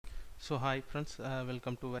So hi friends,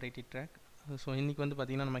 welcome to Variety Track. So இன்னைக்கு வந்து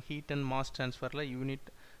பார்த்தீங்கன்னா நம்ம ஹீட் அண்ட் மாஸ் ட்ரான்ஸ்ஃபரில் யூனிட்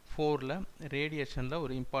 4ல் ரேடியேஷனில்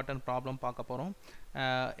ஒரு இம்பார்ட்டன்ட் ப்ராப்ளம் பார்க்க போகிறோம்.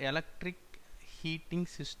 Electric heating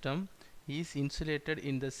system is insulated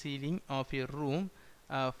in the ceiling of a room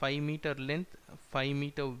 5 meter length, 5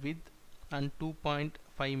 meter width and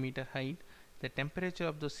 2.5 meter height. The temperature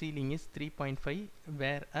of the ceiling is 3.5,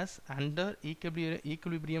 whereas under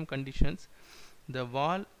equilibrium conditions the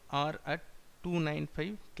wall are at 295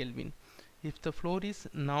 Kelvin. If the floor is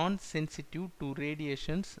non-sensitive to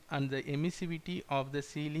radiations and the emissivity of the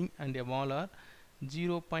ceiling and a wall are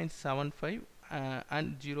 0.75 and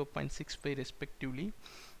 0.65 respectively,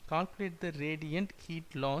 calculate the radiant heat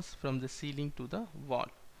loss from the ceiling to the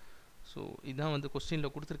wall. So இதான் வந்து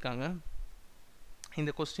கொஸ்டினில் கொடுத்துருக்காங்க.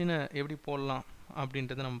 இந்த கொஸ்டினை எப்படி போடலாம்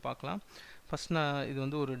அப்படின்றத நம்ம பார்க்கலாம். ஃபஸ்ட் நான் இது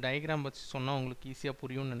வந்து ஒரு டயக்ராம் வச்சு சொன்னால் உங்களுக்கு ஈஸியாக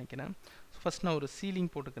புரியும்னு நினைக்கிறேன். ஃபஸ்ட் நான் ஒரு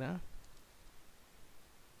சீலிங் போட்டுக்கிறேன்.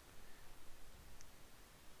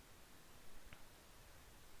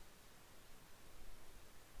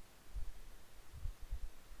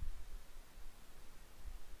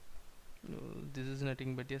 This is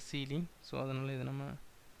nothing but a ceiling. So அதனால் இதை நம்ம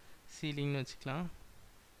சீலிங்னு வச்சுக்கலாம்.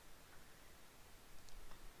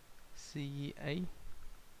 CEI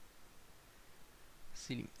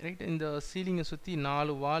ceiling, right. இந்த சீலிங்கை சுற்றி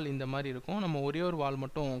 4 வால் இந்த மாதிரி இருக்கும். நம்ம ஒரே ஒரு வால்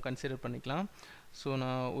மட்டும் கன்சிடர் பண்ணிக்கலாம். ஸோ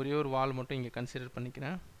நான் ஒரே ஒரு வால் மட்டும் இங்கே கன்சிடர்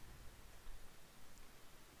பண்ணிக்கிறேன்.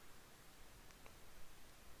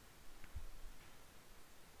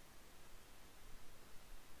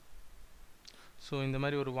 ஸோ இந்த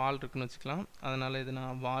மாதிரி ஒரு வால் இருக்குன்னு வச்சுக்கலாம். அதனால் இதை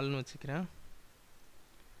நான் வால்னு வச்சுக்கிறேன்.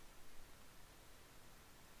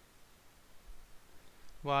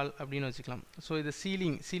 வால் அப்படின்னு வச்சுக்கலாம். ஸோ இது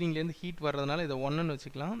சீலிங்லேருந்து ஹீட் வர்றதுனால இதை 1ன்னு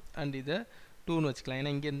வச்சுக்கலாம் அண்ட் இதை 2ன்னு வச்சுக்கலாம்.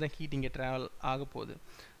 ஏன்னா இங்கேருந்து தான் ஹீட் இங்கே ட்ராவல் ஆக போகுது.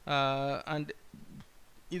 அண்ட்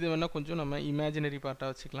இது வேணால் கொஞ்சம் நம்ம இமேஜினரி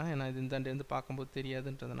பார்ட்டாக வச்சுக்கலாம். ஏன்னா இது இந்தாண்டேருந்து பார்க்கும்போது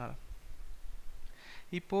தெரியாதுன்றதுனால.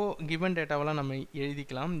 இப்போது கிவன் டேட்டாவெல்லாம் நம்ம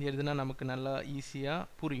எழுதினா நமக்கு நல்லா ஈஸியாக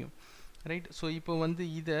புரியும், ரைட். ஸோ இப்போ வந்து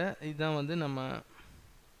இதான் வந்து நம்ம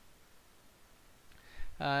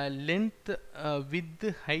லென்த் வித்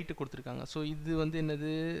ஹைட்டு கொடுத்துருக்காங்க. ஸோ இது வந்து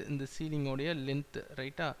என்னது, இந்த சீலிங்கோடைய லென்த்,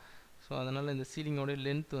 ரைட்டா. ஸோ அதனால் இந்த சீலிங்கோடைய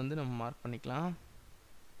லென்த் வந்து நம்ம மார்க் பண்ணிக்கலாம்.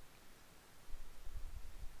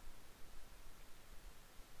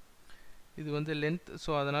 இது வந்து லென்த்.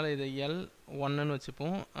 ஸோ அதனால் இதை L1ன்னு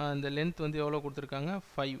வச்சுப்போம். அந்த லென்த் வந்து எவ்வளோ கொடுத்துருக்காங்க,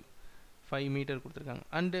 5 மீட்டர் கொடுத்துருக்காங்க.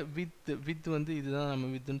 அண்டு வித் வந்து இதுதான் நம்ம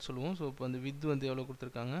வித்துன்னு சொல்லுவோம். ஸோ இப்போ அந்த வித் வந்து எவ்வளோ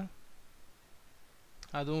கொடுத்துருக்காங்க,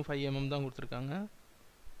 அதுவும் 5 mm தான் கொடுத்துருக்காங்க.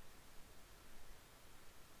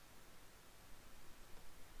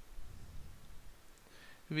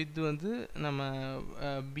 வித் வந்து நம்ம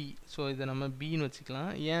பி. ஸோ இதை நம்ம பின்னு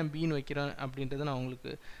வச்சுக்கலாம். ஏன் பின்னு வைக்கிறோம் அப்படின்றத நான்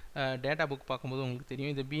உங்களுக்கு டேட்டா புக் பார்க்கும்போது உங்களுக்கு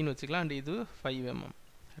தெரியும். இதை பின்னு வச்சுக்கலாம். அண்ட் இது 5 mm,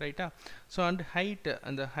 ரைட்டா. ஸோ அண்ட் ஹைட்டு,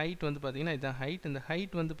 அந்த ஹைட் வந்து பார்த்தீங்கன்னா இதுதான் ஹைட். இந்த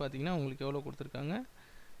ஹைட் வந்து பார்த்தீங்கன்னா உங்களுக்கு எவ்வளோ கொடுத்துருக்காங்க,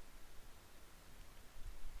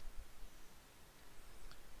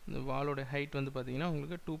 இந்த வாலோட ஹைட் வந்து பார்த்தீங்கன்னா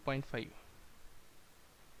உங்களுக்கு 2.5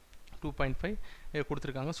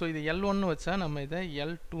 கொடுத்துருக்காங்க. ஸோ இது L1ன்னு வச்சா நம்ம இதை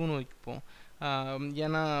L2ன்னு வைப்போம்.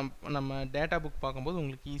 ஏன்னா நம்ம டேட்டா புக் பார்க்கும்போது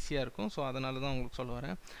உங்களுக்கு ஈஸியாக இருக்கும். ஸோ அதனால தான் உங்களுக்கு சொல்ல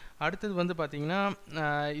வரேன். அடுத்தது வந்து பார்த்திங்கன்னா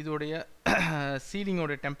இதோடைய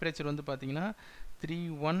சீலிங்கோடைய டெம்பரேச்சர் வந்து பார்த்திங்கன்னா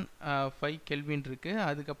 315 கெல்வின் இருக்குது.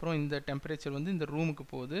 அதுக்கப்புறம் இந்த டெம்பரேச்சர் வந்து இந்த ரூமுக்கு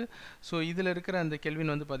போகுது. ஸோ இதில் இருக்கிற அந்த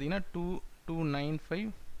கெல்வின் வந்து பார்த்திங்கன்னா 2295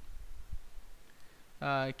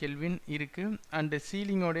 கெல்வின் இருக்குது. அண்டு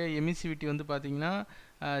சீலிங்கோடைய எமிசிவிட்டி வந்து பார்த்திங்கன்னா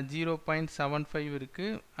 0.75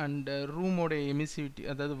 இருக்குது. அண்டு ரூமோடைய எமிசிவிட்டி,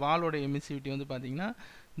 அதாவது வாலோட எமிசிவிட்டி வந்து பார்த்திங்கன்னா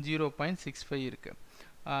 0.65 இருக்குது.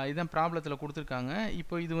 இதுதான் ப்ராப்ளத்தில் கொடுத்துருக்காங்க.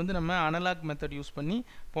 இப்போ இது வந்து நம்ம அனலாக் மெத்தட் யூஸ் பண்ணி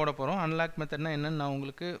போட போகிறோம். அனலாக் மெத்தட்னா என்னென்னு நான்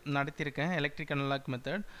உங்களுக்கு நடத்தியிருக்கேன், எலக்ட்ரிக் அனலாக்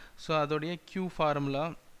மெத்தட். ஸோ அதோடைய Q formula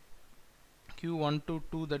Q1 to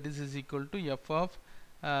 2 that is equal to F of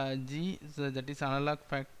G, so that is analog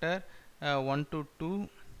factor 1 to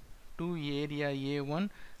 2 area A1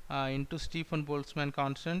 into Stephen Boltzmann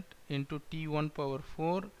constant into T1 power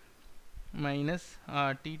 4 minus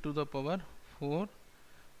T to the power 4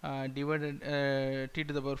 divided T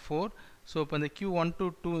to the power 4. So இப்போ இந்த Q1 to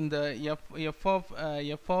 2 இந்த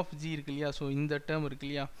F of G இருக்கு இல்லையா. So இந்த term இருக்கு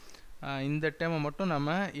இல்லையா, இந்த டேர்மை மட்டும் நம்ம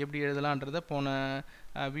எப்படி எழுதலான்றதை போன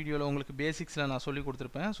வீடியோவில் உங்களுக்கு பேசிக்ஸில் நான் சொல்லி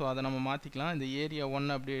கொடுத்துருப்பேன். ஸோ அதை நம்ம மாற்றிக்கலாம். இந்த ஏரியா 1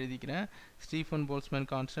 அப்படியே எழுதிக்கிறேன். Stephen Boltzmann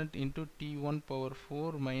constant into T1 power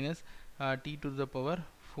 4 minus T to the power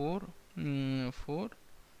 4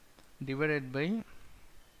 divided by,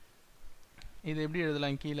 இது எப்படி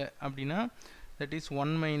எழுதலாம் கீழே அப்படின்னா, that is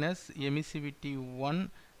 1 minus emissivity 1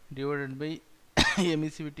 divided by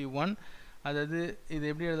emissivity 1 அதாவது இது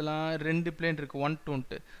எப்படி எழுதலாம், ரெண்டு பிளேன் இருக்குது 1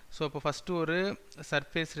 2. ஸோ இப்போ ஃபஸ்ட்டு ஒரு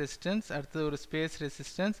சர்ஃபேஸ் ரெசிஸ்டன்ஸ், அடுத்தது ஒரு ஸ்பேஸ்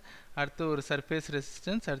ரெசிஸ்டன்ஸ், அடுத்து ஒரு சர்ஃபேஸ்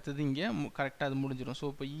ரெசிஸ்டன்ஸ், அடுத்தது இங்கே கரெக்டாக அது முடிஞ்சிடும். ஸோ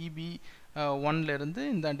இப்போ இபி 1லேருந்து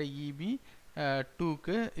இந்தாண்ட இபி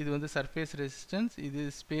 2க்கு இது வந்து சர்ஃபேஸ் ரெசிஸ்டன்ஸ், இது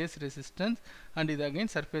ஸ்பேஸ் ரெசிஸ்டன்ஸ், அண்ட் இது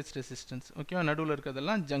அகைன் சர்ஃபேஸ் ரெசிஸ்டன்ஸ். ஓகேவா, நடுவில்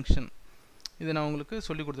இருக்கிறதெல்லாம் ஜங்ஷன். இது நான் உங்களுக்கு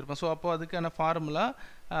சொல்லி கொடுத்துருப்பேன். ஸோ அப்போ அதுக்கான formula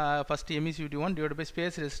first எமிசிவிட்டி 1 divide py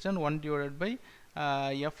space resistance 1 divide by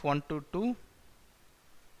F122,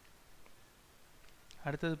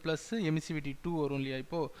 அடுத்தது ப்ளஸ் எமிசிவிட்டி 2 வரும் இல்லையா.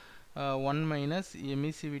 இப்போது 1 minus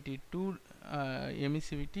எமிசிவிட்டி 2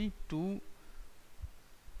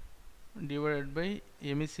 divide by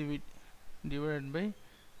எமிசிவிட்டி divided by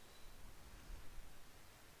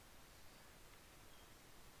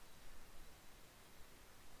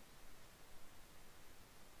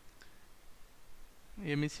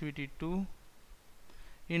emissivity 2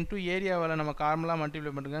 into ஏரியாவால் நம்ம கார்மலாக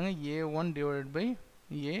மல்டிப்ளை பண்ணிருக்காங்க A1 divided by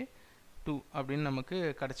A2 அப்படின்னு நமக்கு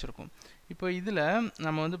கிடச்சிருக்கும். இப்போ இதில்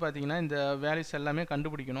நம்ம வந்து பார்த்திங்கன்னா இந்த வேல்யூஸ் எல்லாமே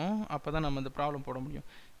கண்டுபிடிக்கணும். அப்போ தான் நம்ம இந்த ப்ராப்ளம் போட முடியும்.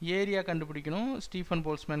 ஏரியா கண்டுபிடிக்கணும், ஸ்டீஃபன்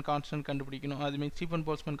போல்ட்ஸ்மேன் கான்ஸ்டன்ட் கண்டுபிடிக்கணும். அதுமாதிரி ஸ்டீஃபன்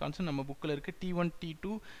போல்ட்ஸ்மேன் கான்ஸ்டன்ட் நம்ம புக்கில் இருக்குது. T1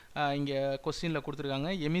 T2 இங்கே கொஸ்டினில் கொடுத்துருக்காங்க.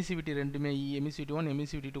 எமிசிவிட்டி ரெண்டுமே எமிசிவிட்டி 1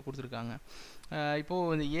 எமிசிவிட்டி 2 கொடுத்துருக்காங்க.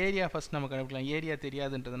 இப்போது இந்த ஏரியா ஃபஸ்ட் நம்ம கண்டுபிடிக்கலாம். ஏரியா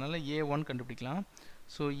தெரியாதுன்றதுனால A1 கண்டுபிடிக்கலாம்.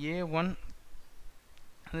 ஸோ A1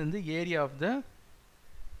 அது வந்து ஏரியா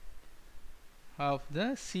ஆஃப் த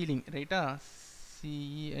சீலிங், ரைட்டா,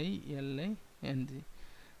 CEILING.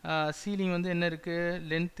 சீலிங் வந்து என்ன இருக்குது,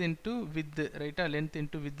 லென்த் இன்ட்டு வித்து, ரைட்டா, லென்த்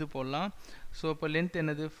இன்ட்டு வித்து போடலாம். ஸோ இப்போ லென்த்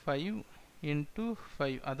என்னது 5 இன்ட்டு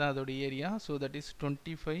 5, அதான் அதோட area. So that is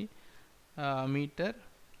 25 metre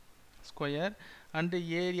square. And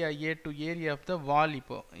area A2, area of the வால்.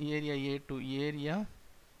 இப்போது area A2, area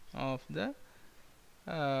of the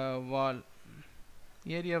wall.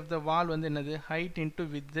 Area of the வால் வந்து என்னது, height into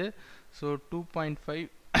with. So 2.5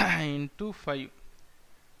 into 5,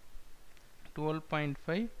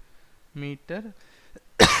 12.5 metre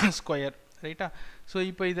square, ரைட்டா. So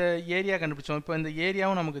இப்போ இதை area கண்டுபிடிச்சோம். இப்போ இந்த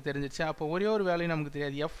ஏரியாவும் நமக்கு தெரிஞ்சிச்சு. அப்போ ஒரே ஒரு வேலையும் நமக்கு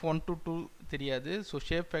தெரியாது, F122 தெரியாது. ஸோ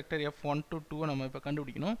ஷேப் ஃபேக்டர் F122 நம்ம இப்போ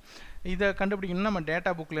கண்டுபிடிக்கணும். இதை கண்டுபிடிக்கணும்னா நம்ம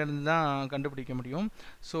டேட்டா புக்கில் இருந்து தான் கண்டுபிடிக்க முடியும்.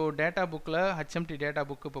 ஸோ டேட்டா புக்கில் HMT டேட்டா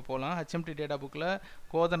புக்கு இப்போ போகலாம். HMT டேட்டா புக்கில்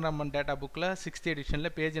கோதண்டராமன் டேட்டா புக்கில் 6th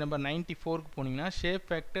எடிஷனில் பேஜ் நம்பர் 94க்கு போனீங்கன்னா ஷேப்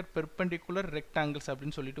ஃபேக்டர் பெர்பெண்டிகுலர் ரெக்டாங்கிள்ஸ்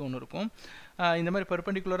அப்படின்னு சொல்லிட்டு ஒன்று இருக்கும். இந்த மாதிரி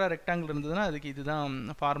பெர்பெண்டிகுலராக ரெக்டாங்கிள் இருந்ததுன்னா அதுக்கு இதுதான்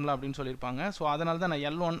ஃபார்முலா அப்படின்னு சொல்லியிருப்பாங்க. ஸோ அதனால தான் நான்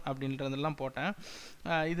L1 அப்படின்றதெல்லாம் போட்டேன்.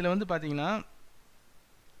 இதில் வந்து பார்த்தீங்கன்னா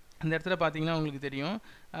இந்த இடத்துல பார்த்தீங்கன்னா உங்களுக்கு தெரியும்,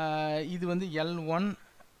 இது வந்து L1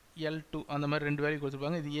 L2 அந்த மாதிரி ரெண்டு வேல்யூ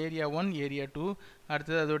கொடுத்துருப்பாங்க. இது ஏரியா 1 ஏரியா 2,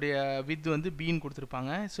 அடுத்தது அதோடைய வித் வந்து பின்னு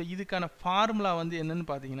கொடுத்துருப்பாங்க. ஸோ இதுக்கான ஃபார்முலா வந்து என்னென்னு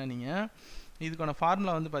பார்த்தீங்கன்னா, நீங்கள் இதுக்கான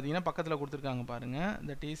ஃபார்முலா வந்து பார்த்தீங்கன்னா பக்கத்தில் கொடுத்துருக்காங்க பாருங்கள்.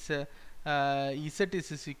 That is Z is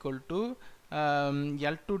equal to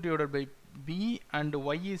L2 divided by B and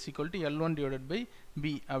Y is equal to L1 divided by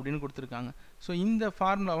B அப்படின்னு கொடுத்துருக்காங்க. ஸோ இந்த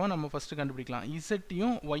ஃபார்முலாவை நம்ம ஃபஸ்ட்டு கண்டுபிடிக்கலாம்.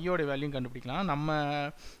 இசட்டையும் ஒய்யோட வேல்யூயும் கண்டுபிடிக்கலாம் நம்ம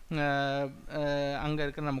அங்கே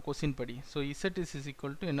இருக்கிற நம்ம கொஸ்டின் படி. So Z is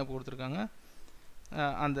equal to என்ன கொடுத்துருக்காங்க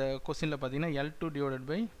அந்த கொஸ்டினில் பார்த்தீங்கன்னா L2 divided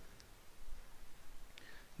by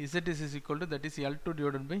Z is equal to that is L2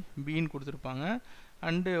 divided by Bன்னு கொடுத்துருப்பாங்க.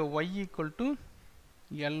 And Y equal to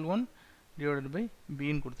L1 divided by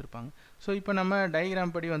Bன்னு கொடுத்துருப்பாங்க. ஸோ இப்போ நம்ம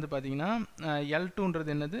டயக்ராம் படி வந்து பார்த்தீங்கன்னா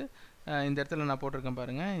L2ன்றது என்னது, இந்த இடத்துல நான் போட்டிருக்கேன்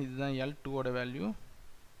பாருங்கள், இதுதான் L2ஓட வேல்யூ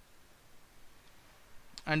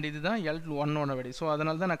அண்ட் இதுதான் L1ஓட வேல்யூ. ஸோ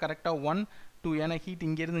அதனால தான் நான் கரெக்டாக 1 2, ஏன்னா ஹீட்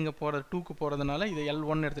இங்கேருந்து இங்கே போகிற 2க்கு போகிறதுனால இதை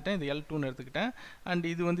L1 எடுத்துட்டேன், இது L2ன்னு எடுத்துக்கிட்டேன். அண்ட்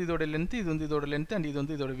இது வந்து இதோட லென்த்து, இது வந்து இதோட லென்த்து, அண்ட் இது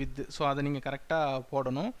வந்து இதோட வித்து. ஸோ அதை நீங்கள் கரெக்டாக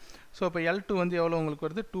போடணும். ஸோ இப்போ L2 வந்து எவ்வளோ உங்களுக்கு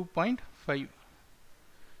வருது, 2.5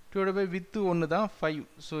 டிவைட் பை வித்து ஒன்று தான் 5.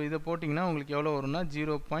 ஸோ இதை போட்டிங்கன்னா உங்களுக்கு எவ்வளோ வரும்னா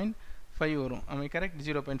 0.5 வரும். கரெக்ட்,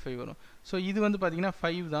 0.5 வரும். ஸோ இது வந்து பார்த்தீங்கன்னா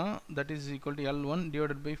 5 தான், that is equal to L1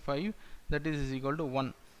 divided by 5, that is equal to 1.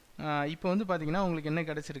 இப்போ வந்து பார்த்தீங்கன்னா உங்களுக்கு என்ன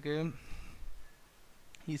கிடச்சிருக்கு,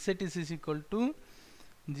 Z is equal to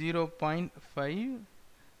 0.5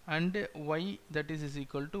 and Y that is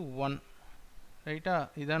equal to 1, ரைட்டா.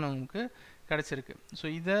 இதான் நமக்கு கிடச்சிருக்கு. ஸோ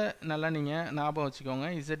இதை நல்லா நீங்கள் ஞாபகம் வச்சுக்கோங்க.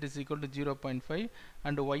 Z is equal to 0.5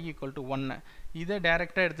 and Y equal to 1. இதை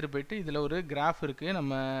டேரெக்டாக எடுத்துகிட்டு போயிட்டு இதில் ஒரு கிராஃப் இருக்குது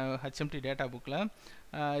நம்ம HMT டேட்டா புக்கில்.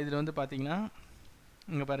 இதில் வந்து பார்த்தீங்கன்னா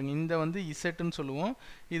இங்கே பாருங்கள், இந்த வந்து இசட்னு சொல்லுவோம்,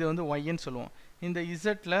 இது வந்து ஒய்ன்னு சொல்லுவோம். இந்த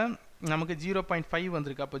இசட்டில் நமக்கு 0.5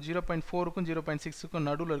 வந்திருக்கு. அப்போ 0.4க்கும் 0.6க்கும்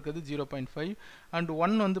நடுவில் இருக்கிறது 0.5 அண்ட்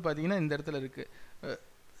 1 வந்து பார்த்தீங்கன்னா இந்த இடத்துல இருக்குது.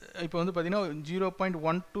 இப்போ வந்து பார்த்தீங்கன்னா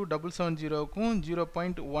 0.12770க்கும்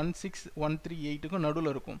 0.16138க்கும் நடுவில்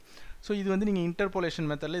இருக்கும். ஸோ இது வந்து நீங்கள் இன்டர்போலேஷன்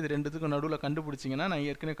மெத்தடில் இது ரெண்டுத்துக்கும் நடுவில் கண்டுபிடிச்சிங்கன்னா, நான்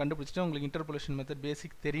ஏற்கனவே கண்டுபிடிச்சிட்டு உங்களுக்கு இன்டர்போலேஷன் மெத்தட்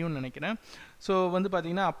பேசிக் தெரியும்னு நினைக்கிறேன். ஸோ வந்து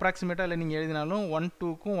பார்த்தீங்கன்னா அப்ராக்சிமேட்டாக இல்லை நீங்கள் எழுதினாலும்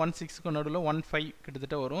 1.2க்கும் 1.6க்கும் நடுவில் 1.5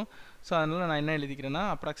 கிட்டத்தட்ட வரும். ஸோ அதனால் நான் என்ன எழுதிக்கிறேன்னா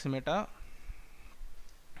அப்ராக்சிமேட்டாக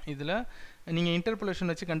இதில் நீங்கள்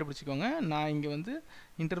இன்டர்போலேஷன் வச்சு கண்டுபிடிச்சிக்கோங்க. நான் இங்கே வந்து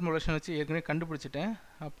இன்டர்போலேஷன் வச்சு ஏற்கனவே கண்டுபிடிச்சிட்டேன்.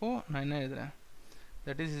 அப்போது நான் என்ன எழுதுகிறேன்,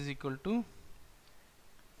 that is equal to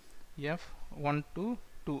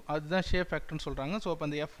f122. அதுதான் ஷேப் ஃபேக்டர்னு சொல்கிறாங்க. ஸோ அப்போ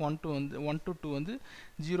அந்த f12 வந்து 1 to 2 வந்து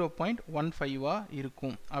 0.15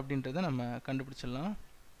 இருக்கும் அப்படின்றத நம்ம கண்டுபிடிச்சிடலாம்.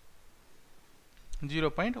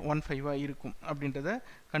 0.15 இருக்கும் அப்படின்றத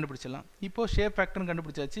கண்டுபிடிச்சிடலாம். இப்போது ஷேப் ஃபேக்டர்னு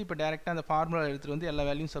கண்டுபிடிச்சாச்சு. இப்போ டேரெக்டாக அந்த ஃபார்முலா எடுத்துகிட்டு வந்து எல்லா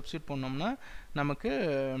வேல்யூயும் சப்ஸ்டியூட் பண்ணோம்னா நமக்கு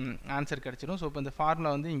ஆன்சர் கிடச்சிடும். ஸோ இப்போ இந்த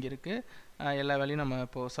ஃபார்முலா வந்து இங்கே இருக்குது. எல்லா வேல்யூயும் நம்ம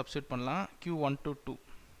இப்போது சப்ஸ்டியூட் பண்ணலாம். q122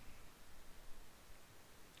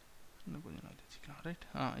 இன்னும் கொஞ்சம் நாள் வச்சுக்கலாம். ரைட்.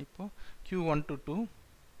 இப்போ q122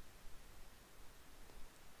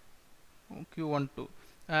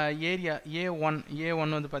 ஏரியா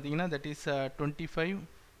a1 வந்து பார்த்தீங்கன்னா that is 25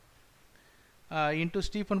 into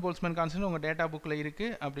Stephen Boltzmann constant உங்கள் டேட்டா புக்கில்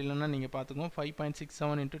இருக்குது. அப்படி இல்லைன்னா நீங்கள் பார்த்துக்கோங்க.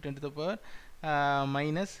 5.67 into 10 to the power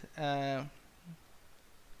minus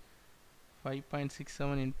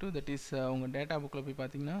 5.67 into that is உங்கள் டேட்டா புக்கில் போய்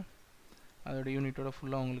பார்த்தீங்கன்னா அதோட யூனிட்டோட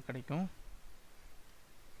ஃபுல்லாக உங்களுக்கு கிடைக்கும்.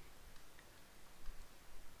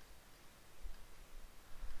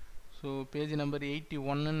 ஸோ பேஜ் நம்பர்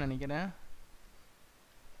 81ன்னு நினைக்கிறேன்.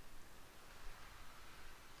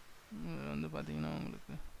 வந்து பார்த்தீங்கன்னா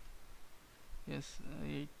உங்களுக்கு எஸ்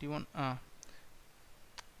 81.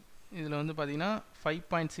 இதில் வந்து பார்த்தீங்கன்னா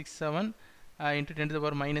 5.67 இன்ட்டு 10 to the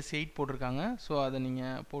power -8 போட்டிருக்காங்க. ஸோ அதை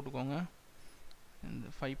நீங்கள் போட்டுக்கோங்க. இந்த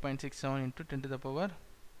 5.67 into 10 to the power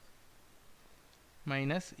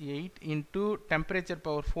 -8 into temperature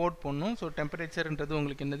power 4 போடணும். ஸோ டெம்பரேச்சர்ன்றது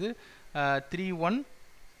உங்களுக்கு என்னது 315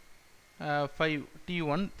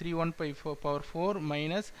 T1 315 பவர் 4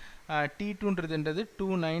 மைனஸ் T2ன்றது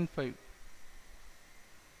 295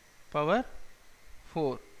 பவர்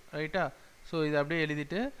 4 ரைட்டா. ஸோ இது அப்படியே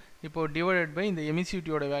எழுதிட்டு இப்போது டிவைடட் பை இந்த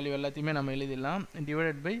எமிசிவிட்டியோட வேல்யூ எல்லாத்தையுமே நம்ம எழுதிடலாம்.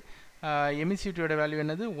 டிவைடட் பை எமிசிவிட்டியோட வேல்யூ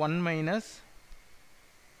என்னது 1 மைனஸ்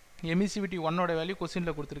எமிசிவிட்டி 1ஓட வேல்யூ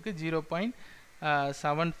கொஸ்டினில் கொடுத்துருக்கு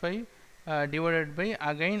 0.75 டிவைடட் பை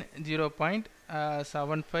அகைன்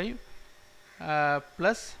 0.75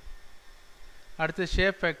 ப்ளஸ் அடுத்து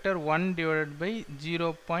ஷேப் ஃபேக்டர் 1 டிவைடட் பை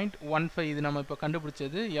 0.15. இது நம்ம இப்போ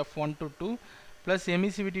கண்டுபிடிச்சது f122 ப்ளஸ்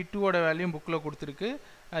எமிசிவிட்டி 2ஓட வேல்யூ புக்கில் கொடுத்துருக்கு.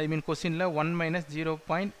 ஐ மீன் கொஸ்டினில் 1 minus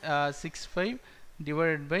 0.65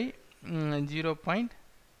 divided by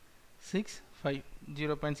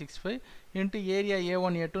 0.65 into area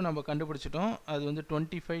a1 a2 நம்ம கண்டுபிடிச்சிட்டோம். அது வந்து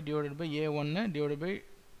 25 divided by a1 divided by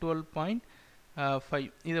 12.5.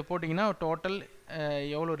 இதை போட்டிங்கன்னா டோட்டல்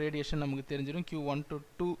எவ்வளோ ரேடியேஷன் நமக்கு தெரிஞ்சிடும்.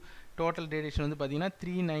 q122 டோட்டல் ரேடியேஷன் வந்து பார்த்தீங்கன்னா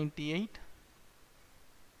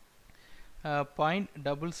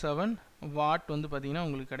 398.77 வாட் வந்து பார்த்தீங்கன்னா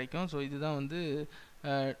உங்களுக்கு கிடைக்கும். ஸோ இதுதான் வந்து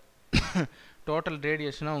டோட்டல்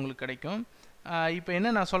ரேடியேஷனாக உங்களுக்கு கிடைக்கும். இப்போ என்ன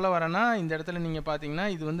நான் சொல்ல வரேன்னா, இந்த இடத்துல நீங்கள் பார்த்தீங்கன்னா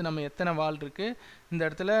இது வந்து நம்ம எத்தனை வால் இருக்குது, இந்த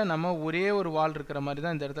இடத்துல நம்ம ஒரே ஒரு வால் இருக்கிற மாதிரி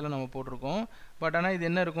தான் இந்த இடத்துல நம்ம போட்டிருக்கோம். பட் ஆனால் இது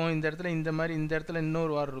என்ன இருக்கும், இந்த இடத்துல இந்த மாதிரி இந்த இடத்துல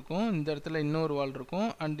இன்னொரு வால் இருக்கும், இந்த இடத்துல இன்னொரு வால் இருக்கும்,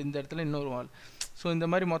 அண்ட் இந்த இடத்துல இன்னொரு வால். ஸோ இந்த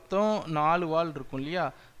மாதிரி மொத்தம் 4 வால் இருக்கும் இல்லையா.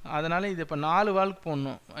 அதனால் இது இப்போ 4 வால்க்கு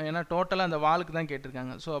போடணும். ஏன்னா டோட்டலாக அந்த வாலுக்கு தான்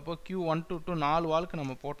கேட்டிருக்காங்க. ஸோ அப்போ q122 4 வால்க்கு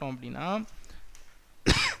நம்ம போட்டோம் அப்படின்னா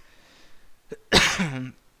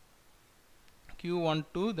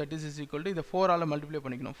q12 that is equal to இதை 4 ஆல் மல்டிப்ளை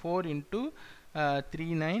பண்ணிக்கணும். 4 into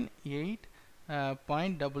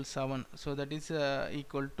 398.77. so that is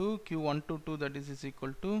equal to q122 that is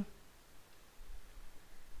equal to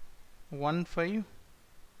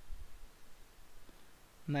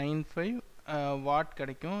 1595 what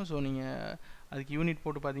கிடைக்கும். ஸோ நீங்கள் அதுக்கு யூனிட்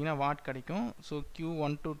போட்டு பார்த்தீங்கன்னா வாட் கிடைக்கும். ஸோ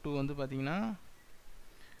q122 வந்து பார்த்தீங்கன்னா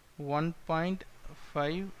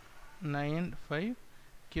 1.595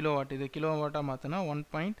 கிலோவாட். இது கிலோவாட்டாக மாற்றினா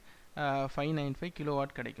 1.595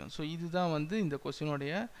 கிலோவாட் கிடைக்கும். ஸோ இதுதான் வந்து இந்த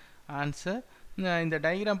கொஸ்டினுடைய ஆன்சர். இந்த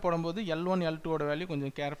டயக்ராம் போடும்போது L1 L2ஓட வேல்யூ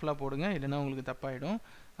கொஞ்சம் கேர்ஃபுல்லாக போடுங்க, இல்லைன்னா உங்களுக்கு தப்பாயிடும்.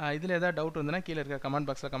 இதில் ஏதாவது டவுட் வந்துன்னா கீழே இருக்க கமெண்ட்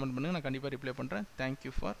பாக்ஸில் கமெண்ட் பண்ணுங்கள், நான் கண்டிப்பாக ரிப்ளை பண்ணுறேன்.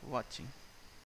 தேங்க்யூ ஃபார் வாட்சிங்.